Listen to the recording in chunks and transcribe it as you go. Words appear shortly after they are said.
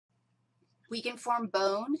We can form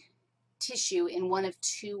bone tissue in one of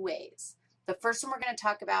two ways. The first one we're going to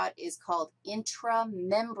talk about is called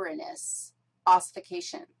intramembranous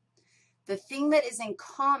ossification. The thing that is in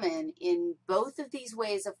common in both of these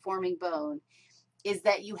ways of forming bone is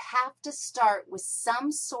that you have to start with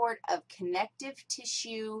some sort of connective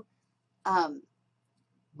tissue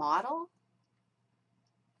model.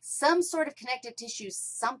 Some sort of connective tissue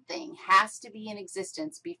something has to be in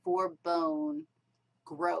existence before bone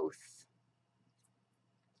growth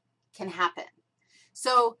can happen.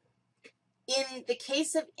 So in the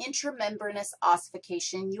case of intramembranous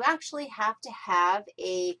ossification, you actually have to have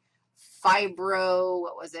a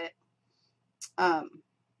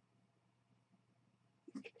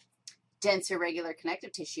dense irregular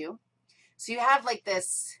connective tissue. So you have like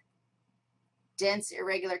this dense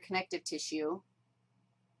irregular connective tissue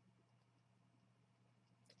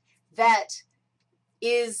that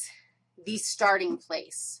is the starting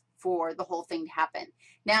place for the whole thing to happen.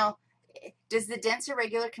 Now, does the dense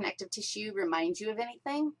irregular connective tissue remind you of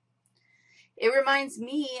anything? It reminds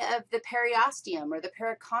me of the periosteum or the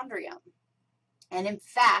perichondrium. And in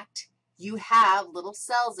fact, you have little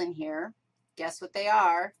cells in here. Guess what they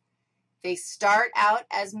are? They start out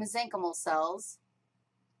as mesenchymal cells,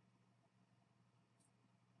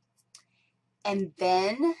 and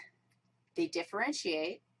then they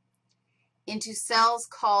differentiate into cells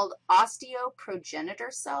called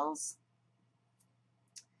osteoprogenitor cells.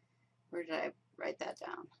 Where did I write that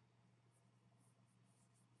down?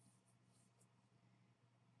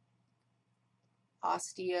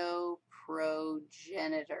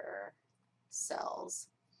 Osteoprogenitor cells.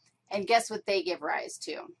 And guess what they give rise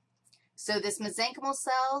to? So this mesenchymal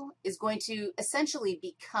cell is going to essentially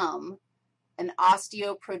become an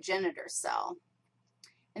osteoprogenitor cell.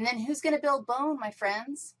 And then who's going to build bone, my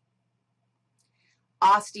friends?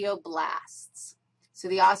 Osteoblasts. So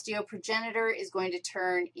the osteoprogenitor is going to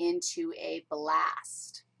turn into a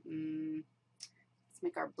blast. Let's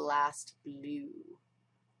make our blast blue.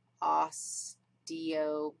 Osteoblast.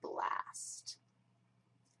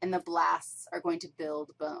 And the blasts are going to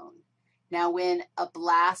build bone. Now, when a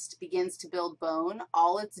blast begins to build bone,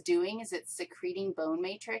 all it's doing is it's secreting bone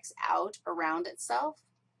matrix out around itself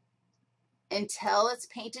until it's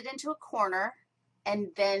painted into a corner,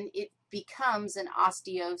 and then it becomes an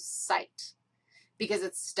osteocyte because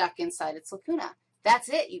it's stuck inside its lacuna. That's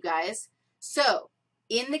it, you guys. So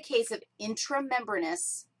in the case of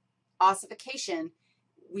intramembranous ossification,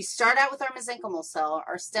 we start out with our mesenchymal cell,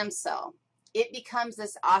 our stem cell. It becomes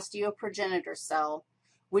this osteoprogenitor cell,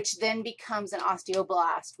 which then becomes an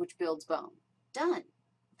osteoblast, which builds bone. Done.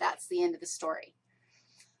 That's the end of the story.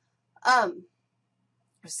 There's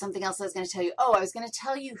something else I was going to tell you. Oh, I was going to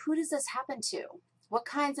tell you, who does this happen to? What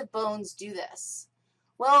kinds of bones do this?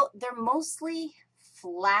 Well, they're mostly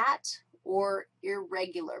flat or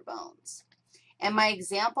irregular bones. And my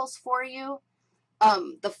examples for you,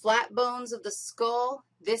 the flat bones of the skull,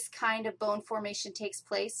 this kind of bone formation takes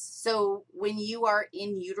place. So when you are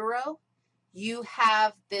in utero, you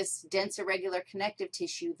have this dense irregular connective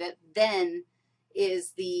tissue that then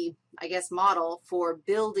is the, I guess, model for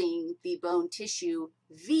building the bone tissue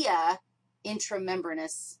via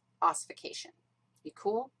intramembranous ossification. You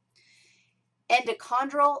cool?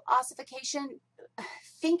 Endochondral ossification,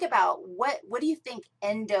 think about what do you think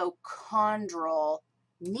endochondral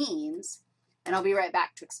means, and I'll be right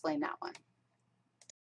back to explain that one.